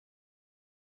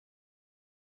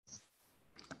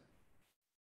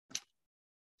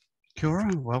Kia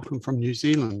ora, welcome from New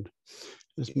Zealand.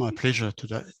 It's my pleasure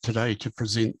today to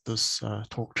present this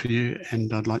talk to you,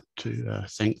 and I'd like to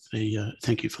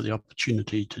thank you for the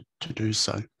opportunity to do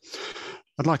so.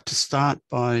 I'd like to start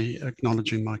by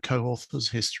acknowledging my co-authors,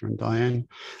 Hester and Diane.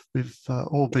 We've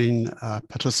all been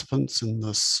participants in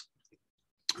this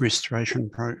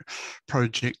restoration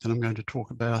project that I'm going to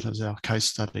talk about as our case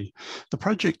study. The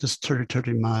project is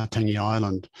Turitururi Mātangi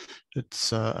Island.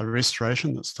 It's a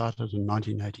restoration that started in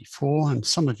 1984, and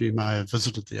some of you may have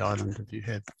visited the island if you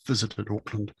have visited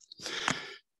Auckland.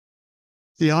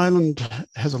 The island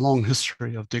has a long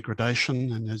history of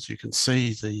degradation, and as you can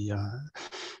see, the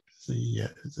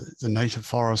native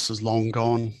forest is long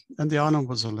gone, and the island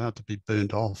was allowed to be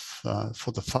burned off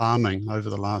for the farming over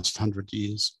the last 100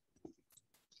 years.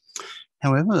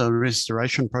 However, a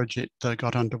restoration project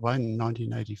got underway in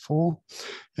 1984,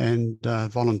 and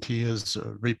volunteers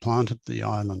replanted the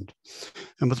island.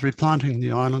 And with replanting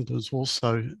the island, there was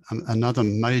also another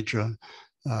major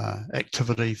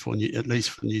activity for at least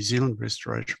for New Zealand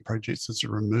restoration projects, is the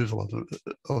removal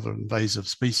of invasive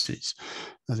species.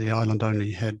 The island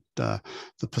only had the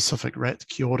Pacific rat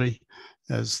coyote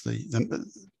as the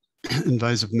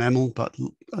invasive mammal, but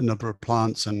a number of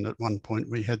plants, and at one point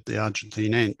we had the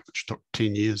Argentine ant, which took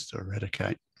 10 years to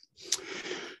eradicate.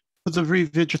 With the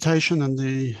revegetation and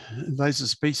the invasive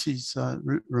species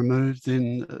removed,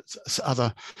 then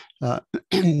other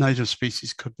native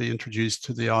species could be introduced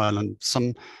to the island,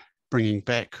 some bringing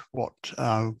back what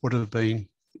would have been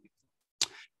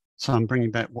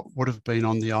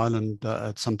on the island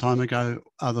some time ago.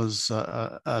 Others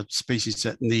are species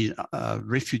that need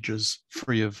refuges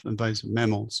free of invasive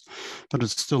mammals, but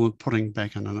it's still putting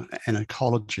back an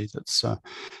ecology that's a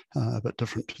bit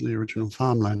different to the original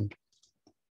farmland.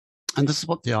 And this is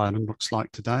what the island looks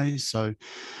like today. So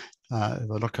if I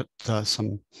look at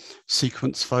some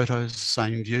sequence photos,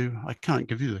 same view. I can't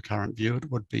give you the current view. It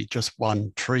would be just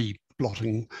one tree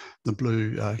blotting the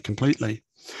blue completely.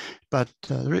 But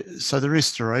so the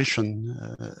restoration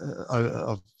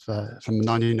from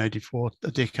 1984,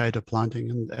 a decade of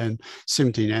planting and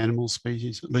 17 animal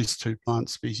species, at least 2 plant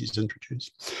species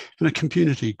introduced, and a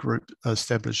community group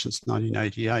established since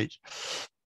 1988.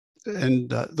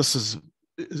 And this is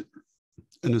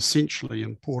an essentially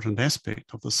important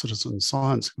aspect of the citizen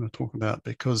science I'm going to talk about,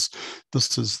 because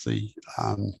this is the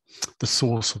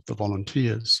source of the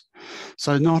volunteers.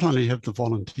 So not only have the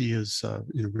volunteers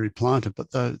replanted,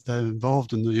 but they're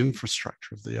involved in the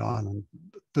infrastructure of the island,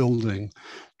 building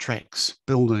tracks,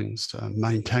 buildings,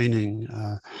 maintaining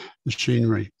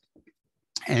machinery,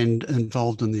 and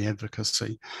involved in the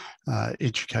advocacy,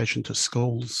 education to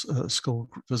schools, school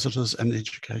visitors, and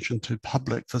education to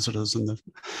public visitors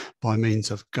by means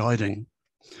of guiding.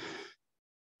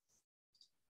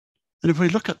 And if we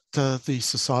look at the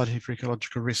Society for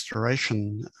Ecological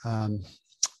Restoration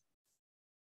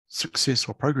success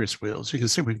or progress wheels, you can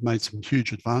see we've made some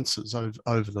huge advances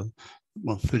over the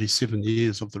 37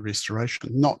 years of the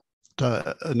restoration. Not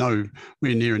nowhere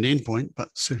near an endpoint, but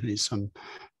certainly some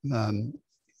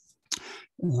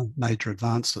major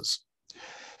advances.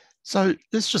 So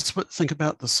let's just think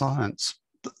about the science.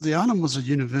 The island was a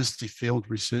university field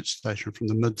research station from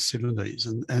the mid-70s,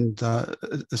 and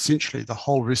essentially the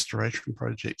whole restoration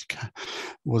project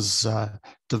was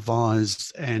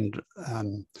devised and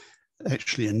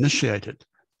actually initiated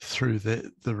through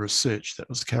the research that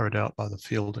was carried out by the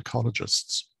field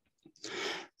ecologists.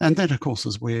 And that, of course,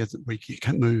 is where we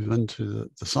can move into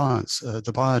the science. The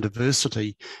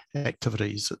biodiversity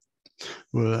activities that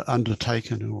were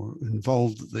undertaken or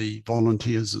involved the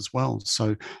volunteers as well.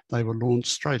 So they were launched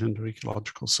straight into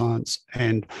ecological science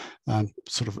and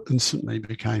sort of instantly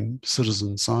became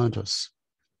citizen scientists.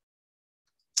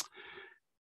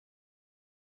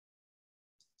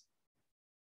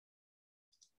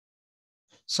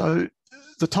 So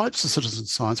the types of citizen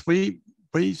science, we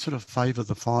sort of favour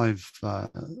the 5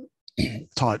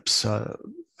 types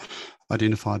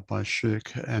identified by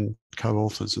Shirk and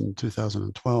co-authors in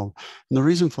 2012. And the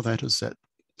reason for that is that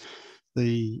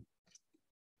the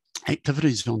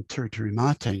activities on Turitururi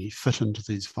Mātangi fit into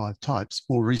these 5 types.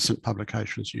 More recent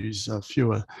publications use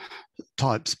fewer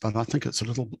types, but I think it's a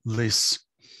little less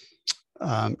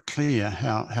clear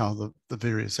how the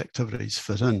various activities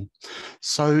fit in.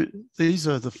 So these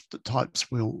are the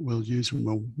types we'll use, and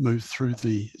we'll move through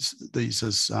these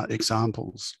as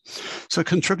examples. So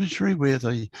contributory, where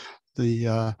the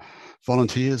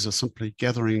volunteers are simply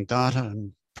gathering data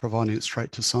and providing it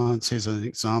straight to science. Here's an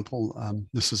example.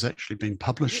 This has actually been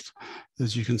published.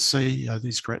 As you can see,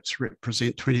 these graphs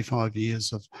represent 25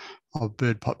 years of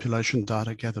bird population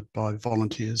data gathered by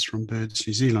volunteers from Birds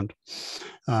New Zealand.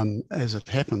 As it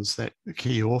happens, that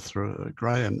key author,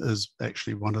 Graham, is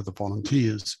actually one of the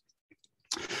volunteers.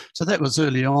 So that was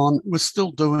early on. We're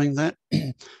still doing that,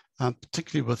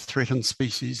 particularly with threatened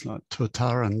species like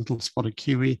tuatara and little spotted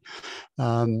kiwi.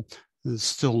 Is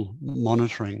still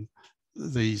monitoring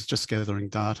these, just gathering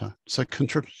data. So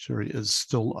contributory is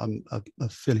still a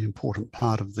fairly important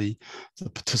part of the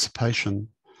participation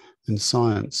in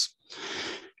science.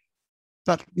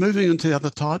 But moving into the other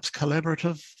types,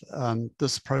 collaborative,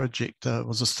 this project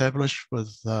was established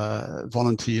with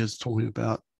volunteers talking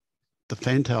about the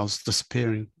fantails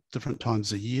disappearing different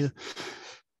times a year,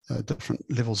 different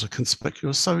levels of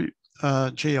conspicuous. So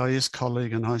GIS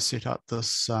colleague and I set up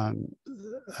this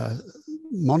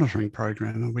monitoring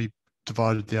program, and we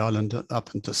divided the island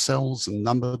up into cells and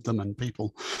numbered them, and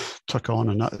people took on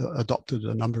and adopted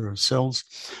a number of cells.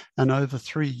 And over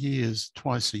 3 years,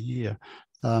 twice a year,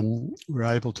 we're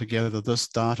able to gather this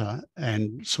data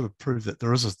and sort of prove that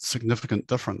there is a significant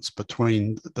difference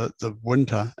between the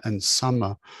winter and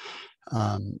summer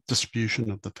distribution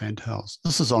of the fantails.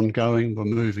 This is ongoing. We're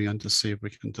moving in to see if we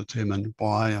can determine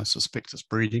why. I suspect it's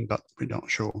breeding, but we're not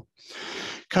sure.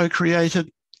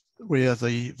 Co-created, where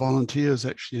the volunteers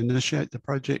actually initiate the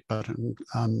project, but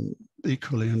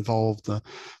equally involve the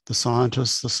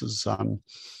scientists. This is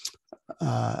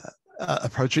a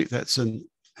project that's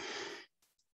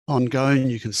ongoing.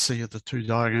 You can see the two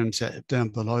diagrams down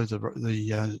below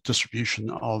the distribution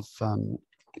of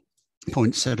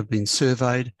points that have been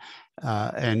surveyed,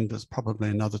 and there's probably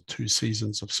another 2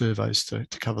 seasons of surveys to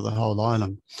cover the whole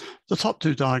island. The top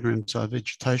 2 diagrams are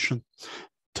vegetation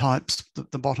types.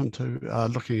 The bottom 2 are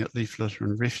looking at leaf litter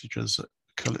and refuges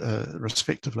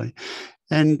respectively,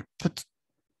 and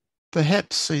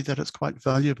perhaps see that it's quite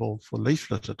valuable for leaf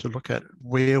litter to look at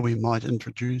where we might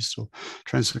introduce or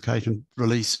translocate and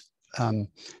release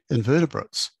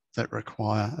invertebrates that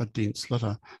require a dense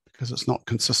litter, because it's not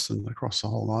consistent across the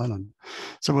whole island.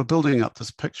 So we're building up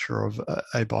this picture of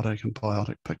abiotic and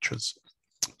biotic pictures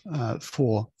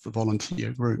for the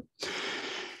volunteer group.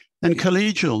 And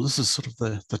collegial, this is sort of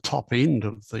the top end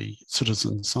of the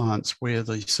citizen science, where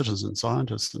the citizen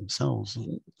scientists themselves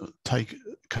take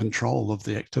control of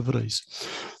the activities.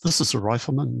 This is a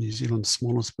rifleman, New Zealand's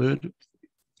smallest bird,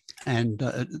 and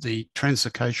the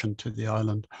translocation to the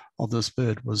island of this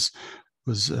bird was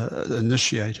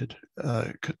initiated,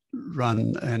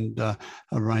 run and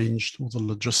arranged, all the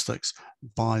logistics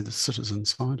by the citizen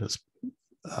scientists,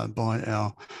 by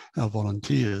our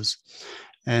volunteers,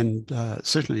 and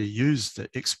certainly used the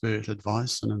expert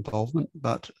advice and involvement,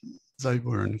 but they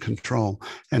were in control.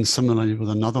 And similarly with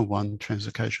another one,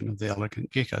 translocation of the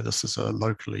elegant gecko. This is a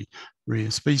locally rare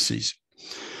species.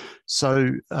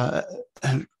 So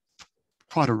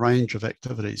quite a range of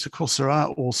activities. Of course, there are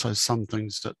also some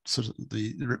things that sort of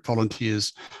the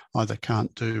volunteers either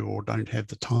can't do or don't have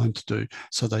the time to do,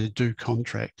 so they do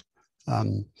contract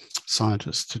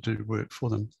scientists to do work for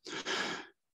them.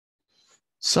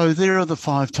 So there are the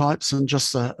 5 types, and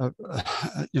just a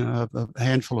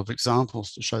handful of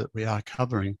examples to show that we are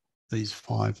covering these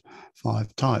five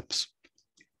types.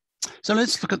 So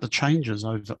let's look at the changes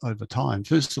over time.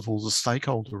 First of all, the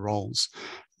stakeholder roles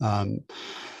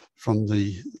from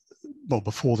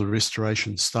before the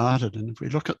restoration started. And if we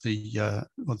look at the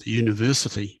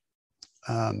university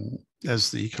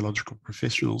as the ecological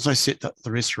professionals, they set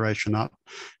the restoration up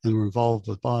and were involved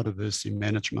with biodiversity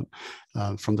management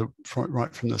right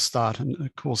from the start, and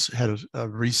of course had a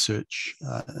research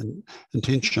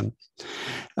intention.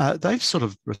 They've sort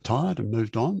of retired and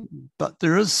moved on, but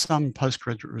there is some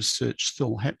postgraduate research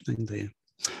still happening there.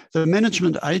 The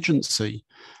management agency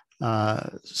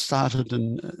started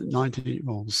in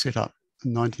set up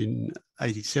in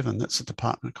 1987. That's the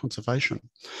Department of Conservation.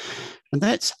 And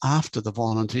that's after the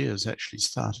volunteers actually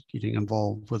started getting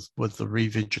involved with the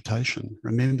revegetation.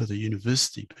 Remember, the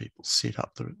university people set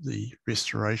up the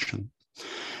restoration.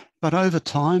 But over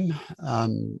time,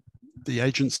 the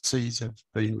agencies have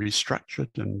been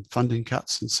restructured and funding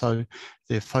cuts, and so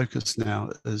their focus now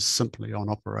is simply on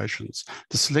operations.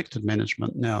 The selected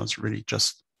management now is really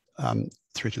just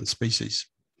threatened species.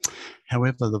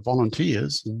 However, the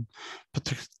volunteers, and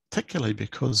particularly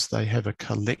because they have a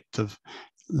collective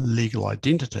legal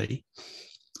identity,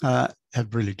 have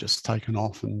really just taken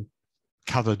off and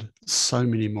covered so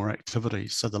many more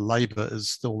activities. So the labour is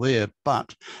still there,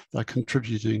 but they're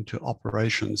contributing to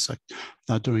operations. So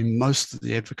they're doing most of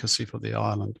the advocacy for the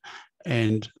island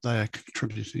and they are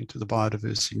contributing to the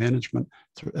biodiversity management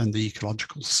and the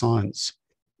ecological science.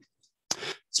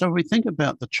 So we think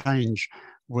about the change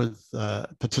with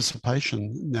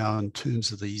participation now in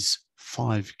terms of these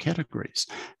 5 categories,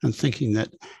 and thinking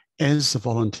that as the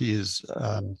volunteers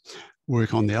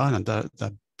work on the island,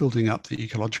 they're building up the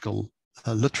ecological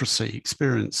literacy,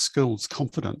 experience, skills,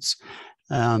 confidence,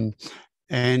 and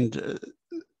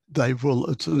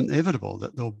it's inevitable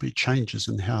that there'll be changes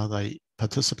in how they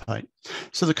participate.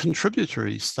 So the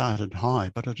contributory started high,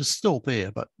 but it is still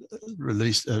there, but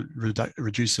reduced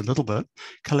a little bit.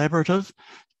 Collaborative,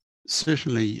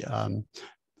 certainly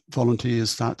volunteers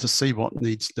start to see what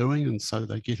needs doing, and so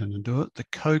they get in and do it. The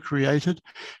co-created,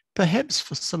 perhaps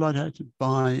facilitated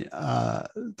by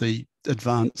the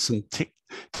advance in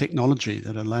technology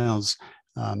that allows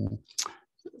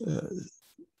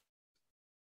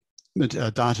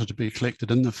data to be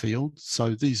collected in the field.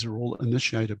 So these are all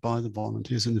initiated by the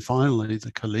volunteers. And finally,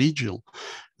 the collegial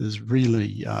is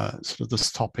really sort of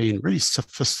this top end, really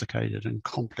sophisticated and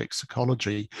complex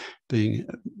ecology being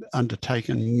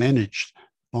undertaken, managed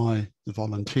by the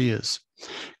volunteers.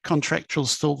 Contractual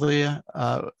still there,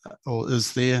 or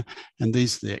is there, and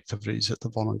these are the activities that the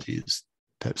volunteers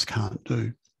perhaps can't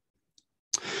do.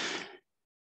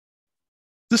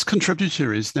 This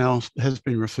contributory has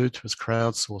been referred to as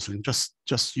crowdsourcing,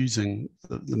 just using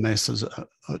the masses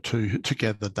to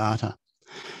gather data.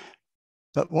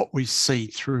 But what we see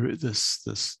through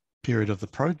this period of the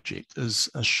project is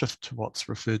a shift to what's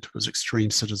referred to as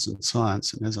extreme citizen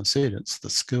science. And as I said, it's the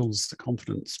skills, the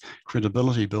confidence,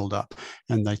 credibility build up,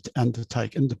 and they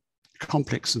undertake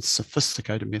complex and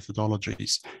sophisticated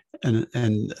methodologies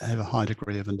and have a high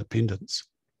degree of independence.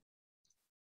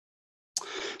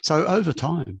 So over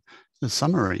time, the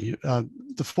summary,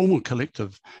 the formal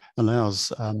collective allows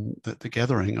the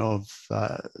gathering of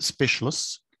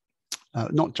specialists,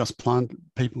 not just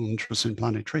people interested in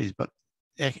planting trees, but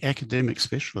academic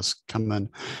specialists come in.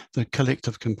 The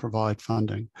collective can provide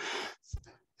funding.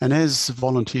 And as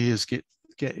volunteers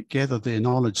gather their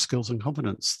knowledge, skills and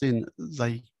confidence, then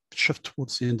they shift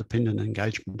towards the independent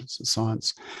engagement of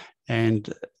science.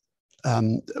 And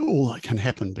all that can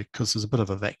happen because there's a bit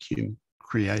of a vacuum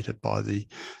created by the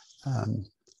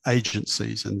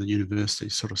agencies and the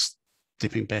universities sort of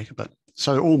stepping back a bit.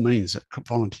 So it all means that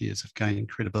volunteers have gained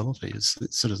credibility as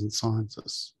citizen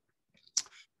scientists.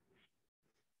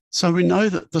 So we know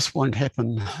that this won't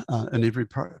happen in every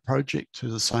project to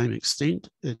the same extent.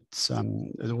 It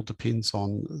all depends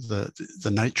on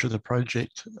the nature of the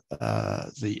project,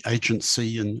 the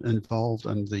agency involved,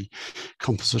 and the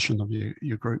composition of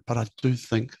your group. But I do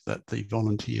think that the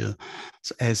volunteers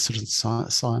as citizen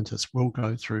scientists will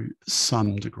go through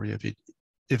some degree of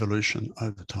evolution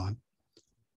over time.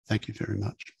 Thank you very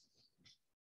much.